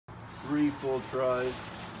3 full tries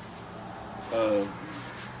of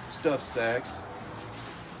stuffed sacks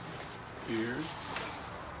here.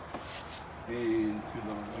 And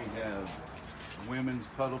we have women's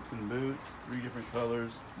Puddleton boots, 3 different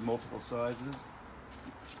colors, multiple sizes.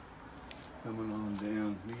 Coming on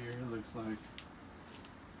down here, looks like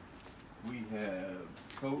we have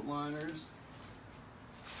coat liners.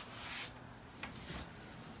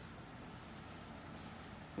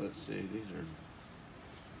 Let's see, these are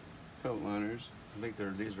coat liners. I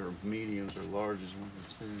think these are mediums or larges, 1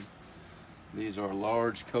 or 2. These are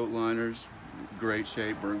large coat liners, great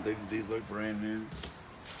shape. These look brand new.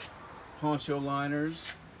 Poncho liners.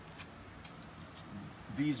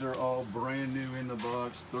 These are all brand new in the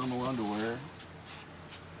box thermal underwear.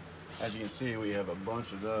 As you can see, we have a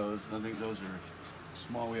bunch of those. I think those are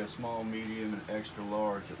small. We have small, medium, and extra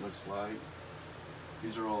large, it looks like.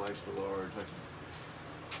 These are all extra large.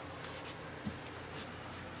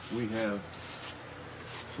 We have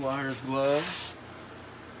Flyers gloves.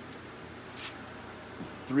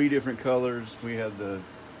 3 different colors. We have it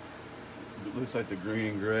looks like the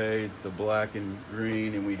green and gray, the black and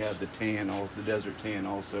green, and we have the tan, the desert tan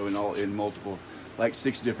also, in multiple, like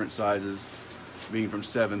 6 different sizes, being from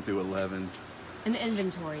 7 through 11. And the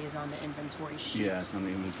inventory is on the inventory sheet. Yeah, it's on the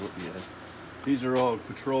inventory, yes. These are all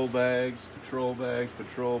patrol bags, patrol bags,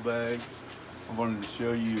 patrol bags. I wanted to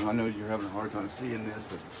show you, I know you're having a hard time seeing this,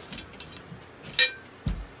 but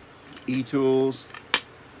e-tools,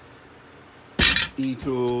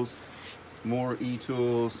 e-tools, more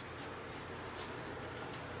e-tools.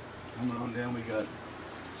 Coming on down, we got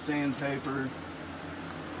sandpaper,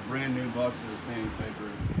 brand new boxes of sandpaper.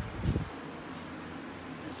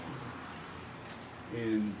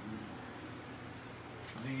 In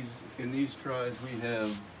these tries, we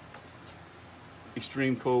have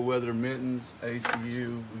extreme cold weather mittens,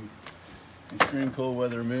 ACU, extreme cold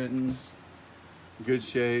weather mittens, good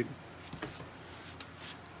shape.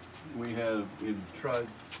 We have in tries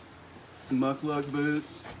muckluck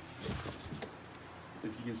boots. If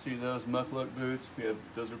you can see those muckluck boots,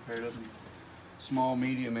 those are paired up in small,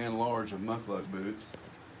 medium, and large of muckluck boots.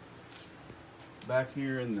 Back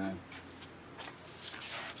here in the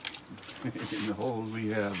holes, we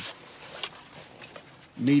have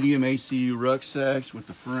medium ACU rucksacks with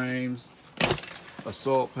the frames,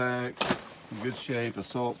 assault packs, in good shape,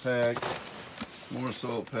 assault packs, more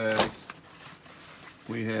assault packs.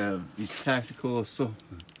 We have these tactical assault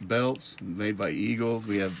belts made by Eagle.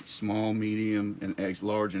 We have small, medium, and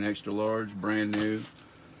large and extra large, brand new.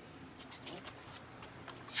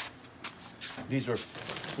 These are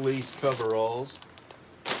fleece coveralls.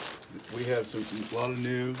 We have a lot of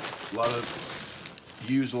new, a lot of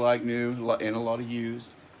used like new, and a lot of used.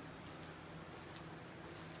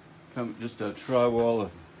 Just a tri-wall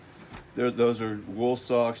of, those are wool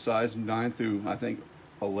socks, size 9 through, I think,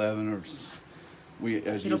 11 or.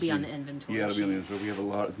 It'll be on the inventory. Yeah, it'll be on the inventory. We have a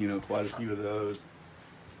lot, quite a few of those.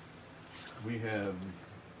 We have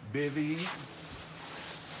bivvies.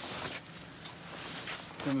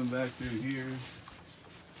 Coming back through here.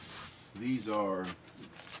 These are,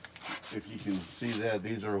 if you can see that,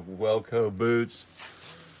 these are Welco boots.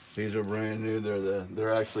 These are brand new.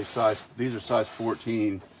 They're actually these are size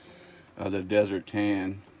 14, the desert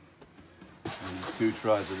tan. And 2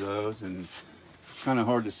 tries of those, and kind of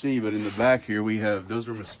hard to see, but in the back here we have, those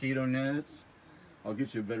are mosquito nets. I'll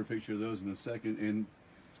get you a better picture of those in a second. And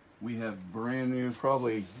we have brand new,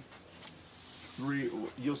 probably 3,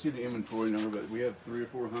 you'll see the inventory number, but we have 300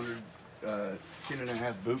 or 400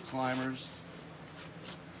 10.5 boot climbers.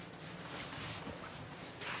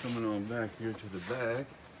 Coming on back here to the back.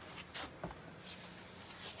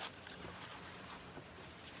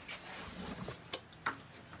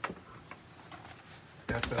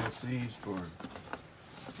 FLCs for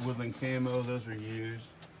woodland camo, those are used.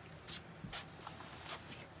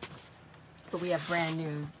 But we have brand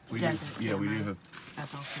new desert. Yeah, we do have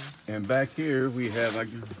FLCs. And back here we have,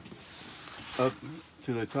 up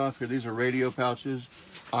to the top here, these are radio pouches,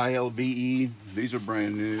 ILBE. These are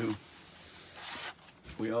brand new.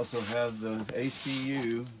 We also have the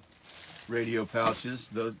ACU radio pouches,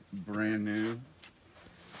 those brand new.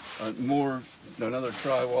 Another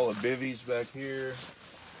tri-wall of bivvies back here.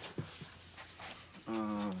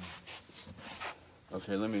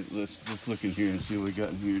 Okay, let's just look in here and see what we got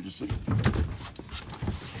in here.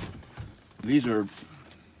 These are,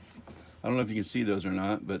 I don't know if you can see those or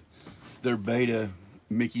not, but they're Beta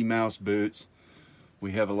Mickey Mouse boots.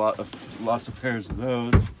 We have lots of pairs of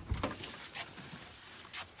those.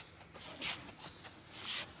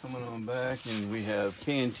 Coming on back, and we have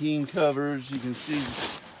canteen covers. You can see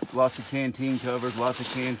lots of canteen covers, lots of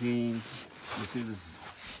canteens. You see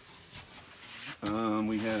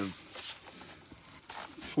We have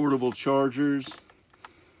portable chargers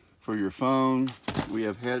for your phone. We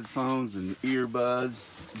have headphones and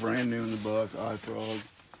earbuds, brand new in the box, iFrog.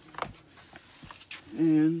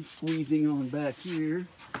 And squeezing on back here,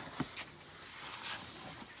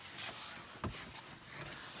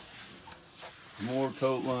 more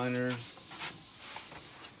coat liners.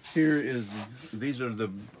 Here is, these are the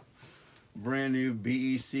brand new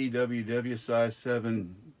BECWW size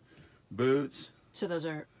 7 boots. So those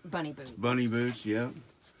are bunny boots. Bunny boots, yeah.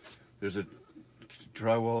 There's a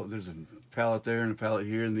drywall, there's a pallet there and a pallet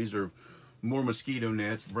here, and these are more mosquito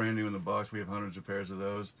nets, brand new in the box. We have hundreds of pairs of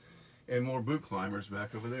those. And more boot climbers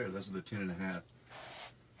back over there. Those are the 10.5.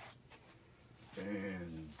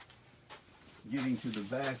 And getting to the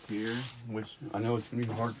back here, which I know it's going to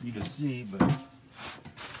be hard for you to see, but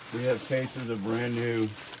we have cases of brand new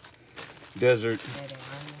Desert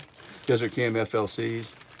Cam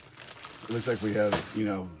FLCs. It looks like we have, you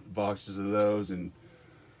know, boxes of those. And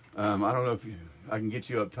I don't know if I can get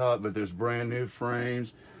you up top, but there's brand new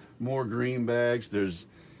frames, more green bags. There's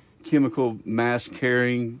chemical mask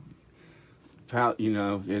carrying, you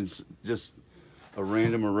know, and it's just a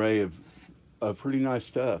random array of pretty nice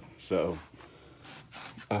stuff. So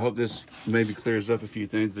I hope this maybe clears up a few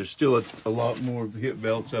things. There's still a lot more hip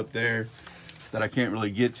belts up there that I can't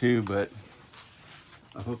really get to, but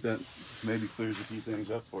I hope that maybe clears a few things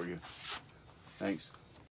up for you. Thanks.